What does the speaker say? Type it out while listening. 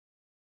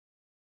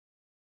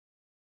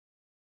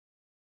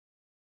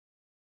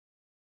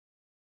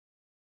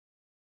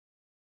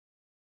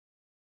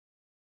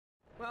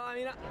Well, I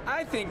mean,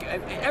 I think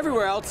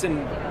everywhere else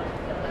in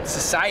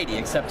society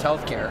except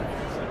healthcare,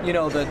 you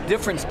know, the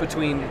difference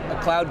between a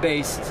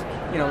cloud-based,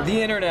 you know,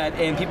 the internet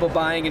and people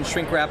buying and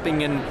shrink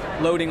wrapping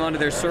and loading onto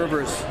their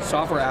servers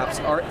software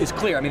apps is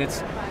clear. I mean,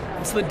 it's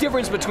the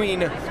difference between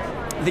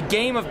the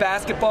game of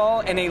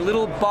basketball and a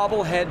little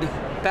bobblehead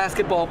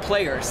basketball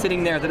player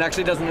sitting there that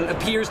actually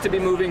appears to be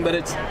moving, but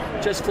it's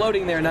just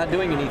floating there, not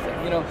doing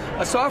anything. You know,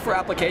 a software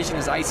application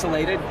is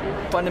isolated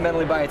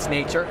fundamentally by its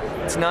nature.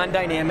 It's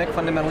non-dynamic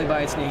fundamentally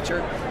by its nature.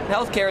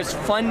 Healthcare is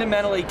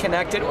fundamentally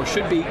connected, or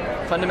should be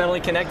fundamentally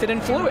connected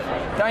and fluid,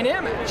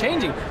 dynamic,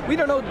 changing. We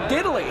don't know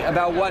diddly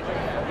about what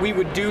we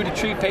would do to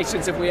treat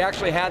patients if we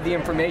actually had the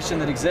information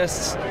that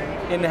exists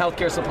in the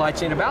healthcare supply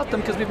chain about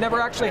them, because we've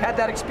never actually had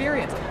that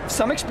experience.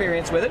 Some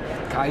experience with it.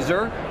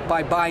 Kaiser,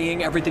 by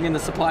buying everything in the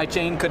supply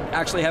chain, could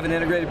actually have an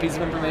integrated piece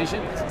of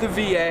information. The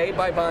VA,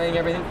 by buying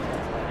everything.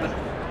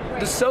 But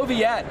the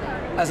Soviet,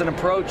 as an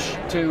approach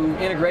to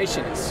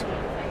integration,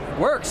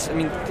 works, I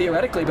mean,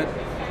 theoretically, but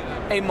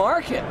a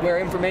market where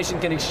information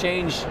can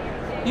exchange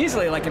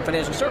easily, like in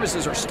financial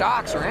services or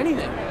stocks or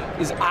anything,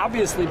 is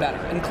obviously better.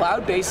 And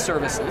cloud-based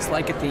services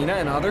like Athena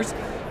and others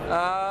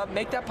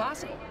make that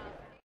possible.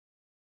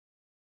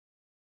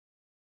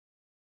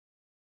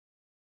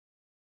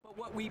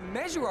 What we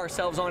measure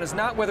ourselves on is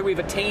not whether we've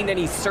attained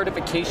any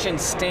certification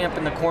stamp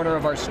in the corner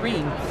of our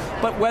screen,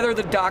 but whether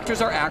the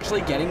doctors are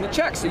actually getting the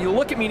checks. So you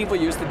look at meaningful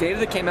use, the data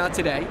that came out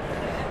today,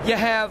 you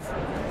have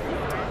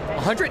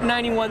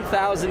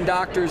 191,000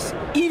 doctors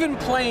even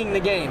playing the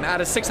game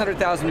out of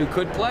 600,000 who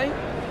could play,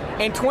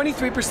 and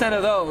 23%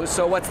 of those,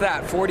 so what's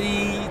that,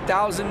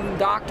 40,000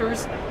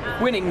 doctors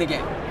winning the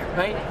game,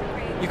 right?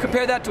 You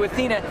compare that to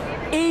Athena,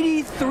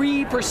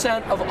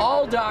 83% of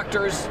all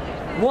doctors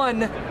won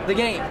the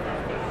game.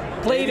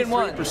 Played and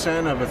won.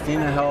 83% of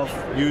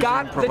athenahealth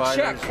using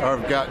providers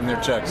have gotten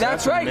their checks.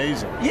 That's right.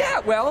 Amazing. Yeah,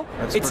 well,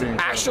 That's it's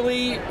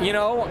actually, you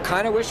know,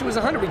 kind of wish it was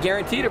 100. We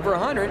guaranteed it for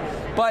 100,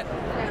 but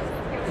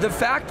the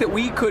fact that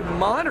we could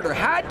monitor,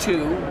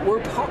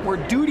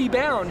 we're duty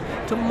bound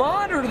to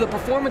monitor the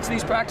performance of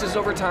these practices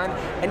over time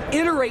and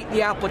iterate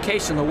the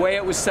application, the way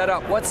it was set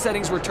up, what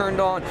settings were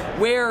turned on,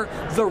 where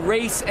the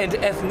race and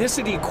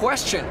ethnicity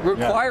question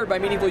required by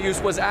meaningful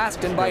use was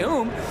asked and by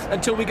whom,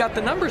 until we got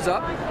the numbers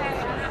up.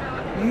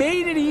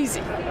 Made it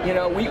easy. You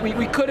know,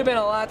 we could have been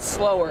a lot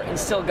slower and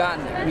still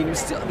gotten there. I mean,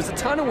 it was a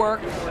ton of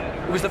work.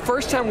 It was the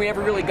first time we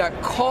ever really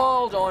got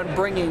called on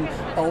bringing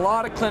a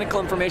lot of clinical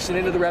information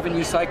into the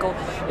revenue cycle.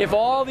 If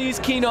all these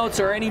keynotes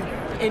are any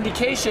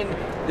indication,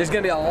 there's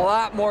going to be a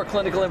lot more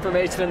clinical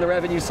information in the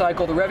revenue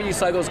cycle. The revenue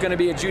cycle is going to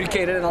be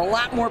adjudicated in a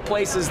lot more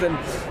places than,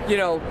 you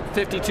know,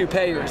 52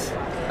 payers.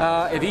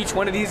 If each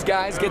one of these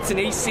guys gets an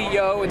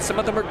ACO, and some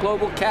of them are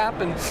global cap,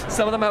 and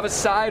some of them have a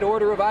side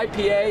order of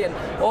IPA,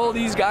 and all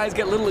these guys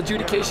get little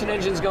adjudication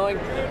engines going,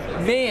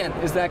 man,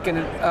 is that going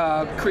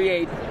to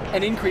create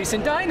an increase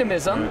in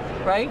dynamism,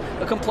 right?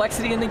 A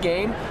complexity in the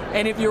game.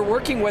 And if you're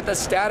working with a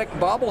static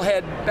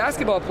bobblehead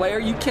basketball player,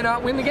 you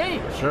cannot win the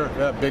game. Sure,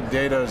 yeah, big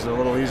data is a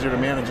little easier to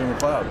manage in the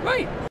cloud.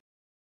 Right.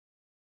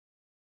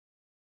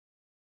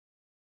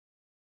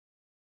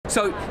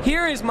 So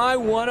here is my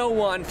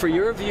 101 for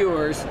your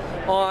viewers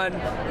on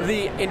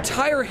the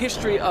entire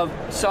history of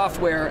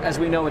software as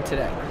we know it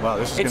today. Wow,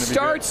 this is It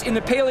starts in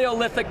the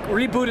Paleolithic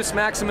Rebutus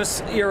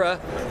Maximus era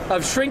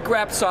of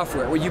shrink-wrapped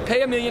software, where you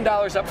pay $1 million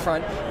up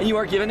front and you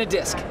are given a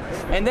disk.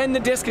 And then the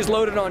disk is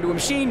loaded onto a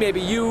machine,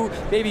 maybe your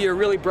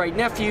really bright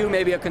nephew,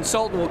 maybe a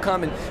consultant will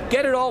come and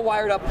get it all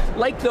wired up,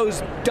 like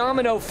those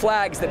domino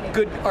flags that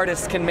good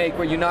artists can make,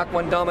 where you knock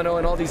one domino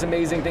and all these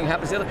amazing things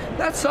happen to the other.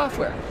 That's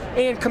software.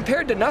 And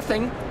compared to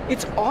nothing,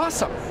 it's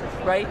awesome,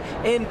 right?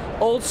 And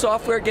old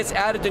software gets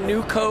added to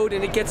new code,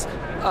 and it gets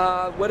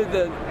you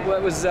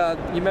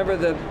remember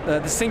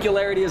the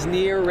singularity is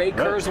near, Ray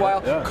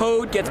Kurzweil. Yeah.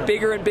 Code gets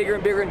bigger and bigger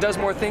and bigger and does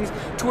more things,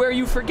 to where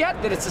you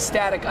forget that it's a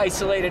static,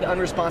 isolated,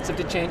 unresponsive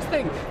to change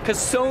thing, because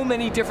so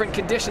many different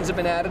conditions have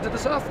been added to the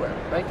software,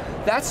 right?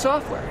 That's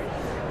software.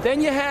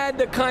 Then you had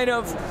the kind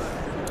of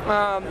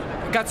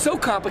got so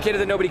complicated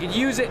that nobody could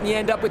use it, and you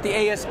end up with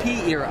the ASP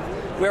era,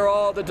 where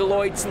all the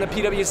Deloittes and the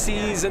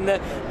PwCs and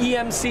the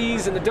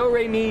EMCs and the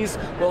Do-Re-Mis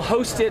will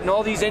host it, and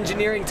all these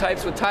engineering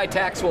types with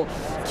TyTax will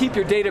keep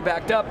your data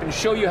backed up and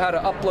show you how to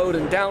upload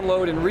and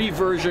download and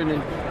reversion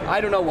and I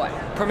don't know what,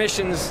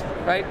 permissions,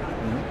 right?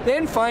 Mm-hmm.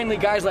 Then finally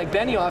guys like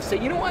Benioff say,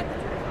 you know what?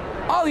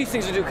 All these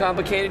things are too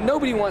complicated.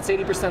 Nobody wants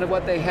 80% of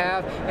what they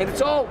have, and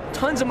it's all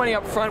tons of money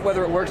up front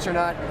whether it works or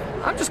not.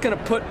 I'm just going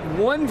to put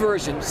one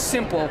version,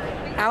 simple,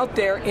 out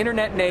there,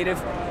 internet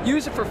native,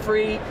 use it for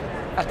free.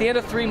 At the end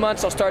of 3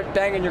 months, I'll start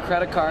banging your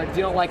credit card. If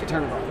you don't like it,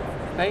 turn it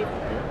off, right?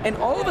 And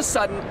all of a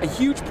sudden, a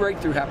huge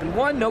breakthrough happened.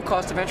 One, no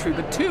cost of entry,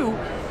 but two,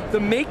 the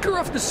maker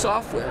of the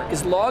software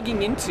is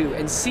logging into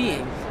and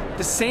seeing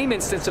the same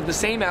instance of the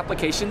same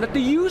application that the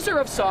user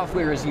of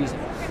software is using.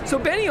 So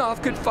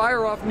Benioff could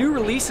fire off new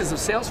releases of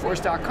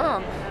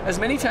Salesforce.com as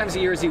many times a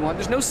year as he wants.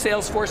 There's no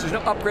Salesforce, there's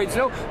no upgrades,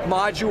 no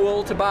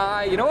module to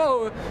buy. You know,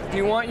 oh, do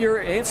you want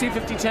your ANSI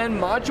 5010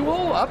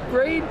 module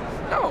upgrade?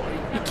 No,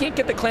 you can't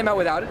get the claim out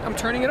without it. I'm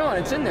turning it on.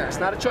 It's in there. It's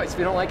not a choice. If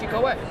you don't like it, go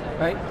away,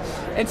 right?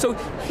 And so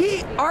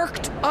he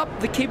arced up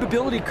the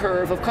capability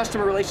curve of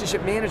customer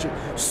relationship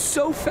management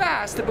so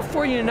fast that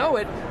before you know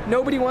it,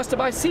 nobody wants to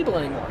buy Siebel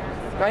anymore,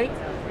 right?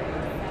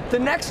 The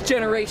next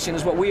generation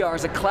is what we are,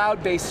 as a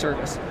cloud-based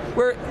service,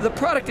 where the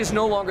product is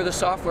no longer the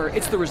software,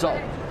 it's the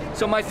result.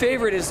 So my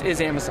favorite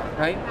is Amazon,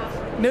 right?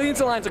 Millions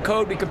of lines of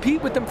code, we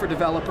compete with them for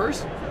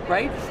developers,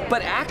 right?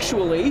 But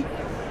actually,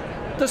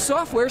 the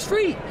software is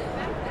free.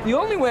 The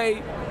only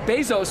way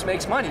Bezos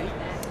makes money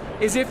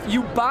is if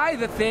you buy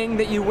the thing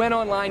that you went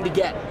online to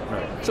get.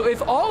 Right. So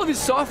if all of his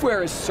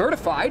software is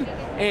certified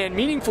and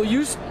meaningful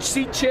use,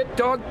 seat chit,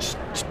 dog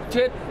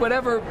chit,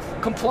 whatever,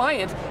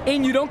 compliant,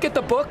 and you don't get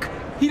the book,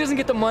 he doesn't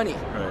get the money,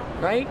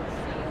 right?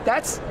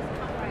 That's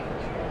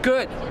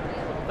good,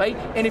 right?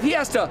 And if he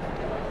has to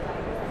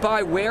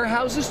buy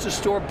warehouses to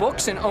store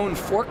books and own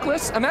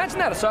forklifts. Imagine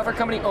that, a software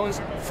company owns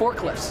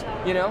forklifts,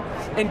 you know,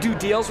 and do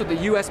deals with the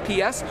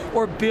USPS,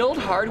 or build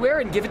hardware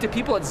and give it to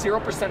people at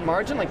 0%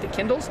 margin, like the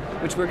Kindles,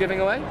 which we're giving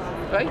away,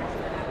 right?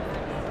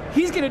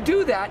 He's going to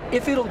do that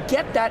if it'll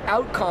get that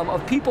outcome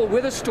of people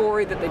with a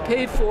story that they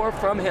paid for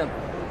from him.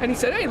 And he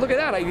said, hey, look at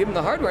that, I give him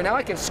the hardware, now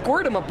I can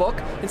squirt him a book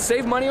and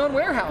save money on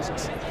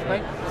warehouses,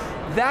 right?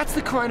 That's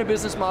the kind of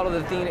business model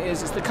that Athena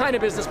is. It's the kind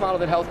of business model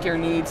that healthcare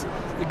needs.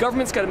 The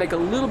government's got to make a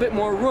little bit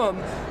more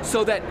room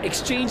so that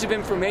exchange of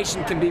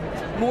information can be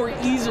more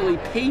easily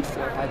paid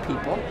for by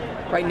people.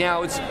 Right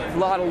now, it's a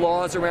lot of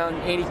laws around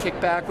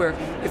anti-kickback where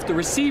if the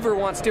receiver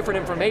wants different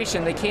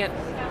information, they can't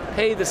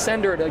pay the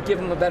sender to give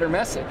them a better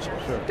message.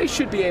 Sure. They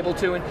should be able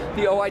to, and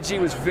the OIG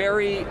was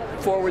very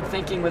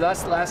forward-thinking with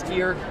us last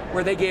year,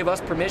 where they gave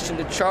us permission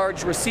to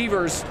charge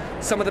receivers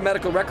some of the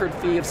medical record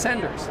fee of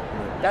senders.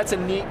 That's a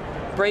neat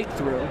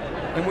breakthrough,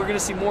 and we're going to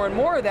see more and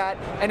more of that.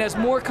 And as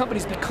more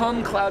companies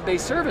become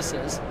cloud-based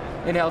services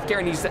in healthcare,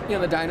 and these,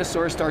 the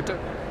dinosaurs start to,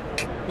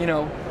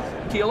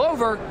 keel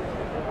over,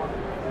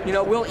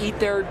 we'll eat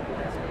their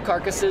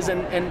carcasses,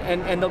 and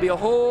there'll be a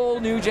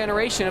whole new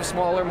generation of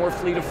smaller, more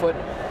fleet-of-foot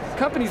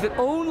companies that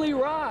only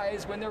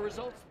rise when their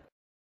results.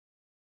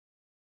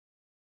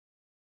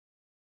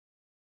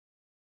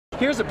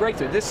 Here's a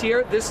breakthrough. This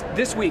year,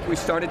 this week, we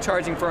started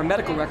charging for our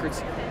medical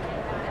records.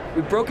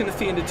 We've broken the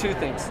fee into two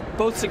things,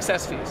 both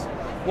success fees.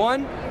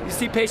 One, you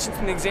see patients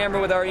in the exam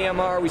room with our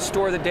EMR, we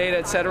store the data,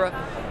 etc.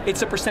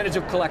 It's a percentage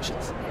of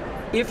collections.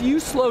 If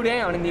you slow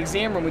down in the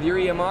exam room with your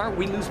EMR,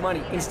 we lose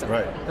money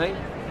instantly. Right?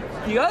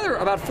 The other,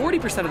 about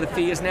 40% of the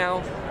fee, is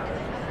now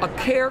a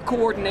care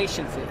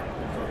coordination fee,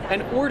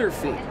 an order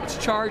fee. It's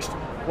charged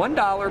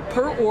 $1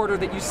 per order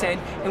that you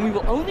send, and we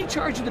will only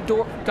charge you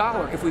the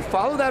dollar if we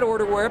follow that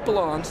order where it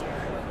belongs,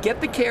 get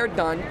the care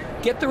done,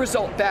 get the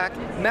result back,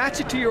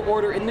 match it to your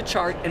order in the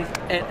chart, and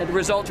the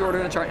result to your order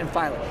in the chart, and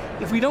file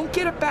it. If we don't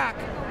get it back,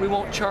 we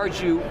won't charge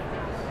you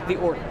the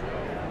order,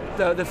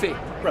 the fee.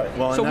 Right.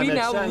 Well, so we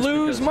now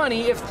lose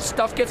money if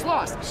stuff gets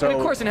lost. So and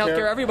of course in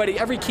healthcare,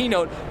 every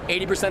keynote,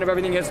 80% of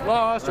everything gets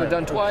lost or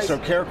done twice. So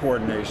care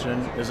coordination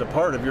is a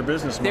part of your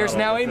business model. There's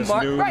now a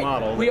new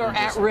model. We are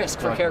at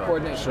risk for care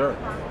coordination. Sure.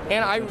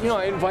 And I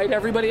invite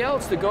everybody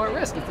else to go at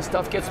risk. If the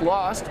stuff gets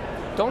lost,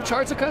 don't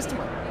charge the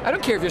customer. I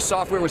don't care if your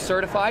software was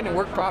certified and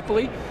worked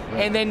properly,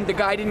 and then the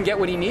guy didn't get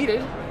what he needed.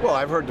 Well,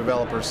 I've heard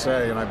developers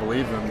say, and I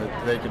believe them,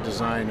 that they could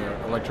design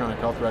an electronic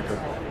health record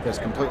that's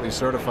completely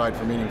certified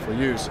for meaningful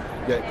use,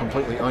 yet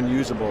completely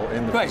unusable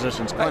in the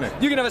physician's clinic.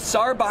 You can have a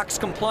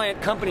SARBOX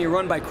compliant company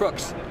run by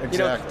crooks.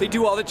 Exactly. They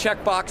do all the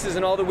check boxes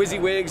and all the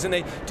WYSIWYGs, and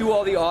they do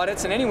all the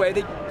audits, and anyway,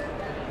 they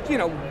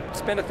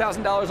spend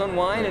 $1,000 on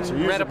wine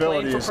and rent a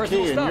plane for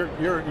personal stuff.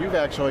 And you've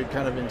actually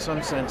kind of, in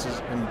some senses,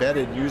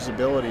 embedded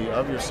usability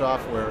of your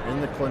software in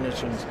the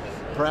clinician's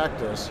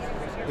practice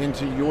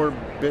into your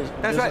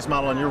business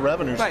model, and your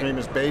revenue stream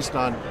is based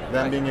on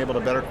them being able to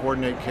better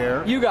coordinate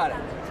care. You got it.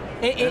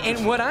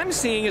 And what I'm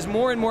seeing is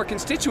more and more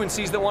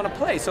constituencies that want to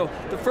play. So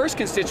the first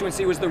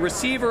constituency was the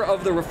receiver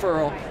of the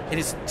referral, and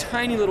it's a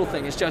tiny little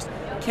thing. It's just,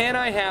 can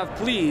I have,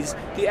 please,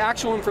 the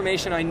actual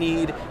information I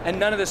need and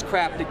none of this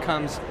crap that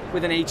comes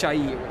with an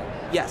HIE?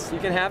 Yes, you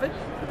can have it.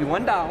 It'll be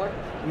 $1,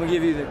 and we'll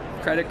give you the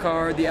credit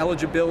card, the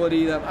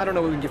eligibility, I don't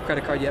know if we can give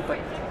credit card yet, but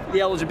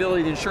the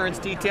eligibility, the insurance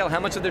detail, how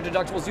much of their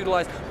deductibles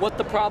utilized, what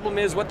the problem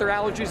is, what their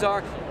allergies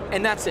are,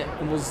 and that's it.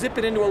 And we'll zip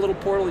it into a little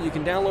portal that you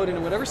can download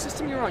into whatever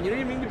system you're on. You don't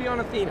even need to be on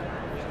Athena,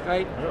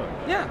 right? Really?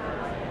 Yeah.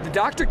 The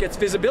doctor gets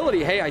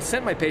visibility. Hey, I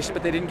sent my patient,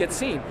 but they didn't get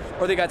seen.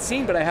 Or they got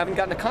seen, but I haven't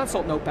gotten a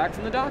consult note back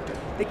from the doctor.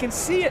 They can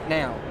see it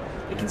now.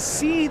 They can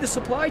see the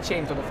supply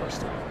chain for the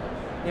first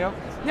time.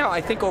 Now,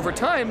 I think over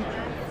time,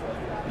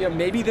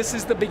 maybe this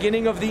is the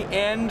beginning of the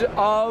end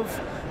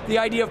of the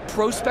idea of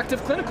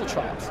prospective clinical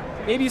trials.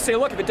 Maybe you say,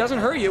 look, if it doesn't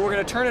hurt you, we're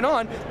going to turn it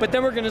on, but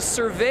then we're going to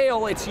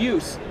surveil its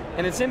use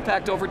and its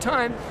impact over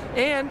time.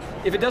 And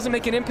if it doesn't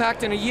make an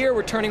impact in a year,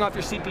 we're turning off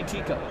your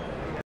CPT code.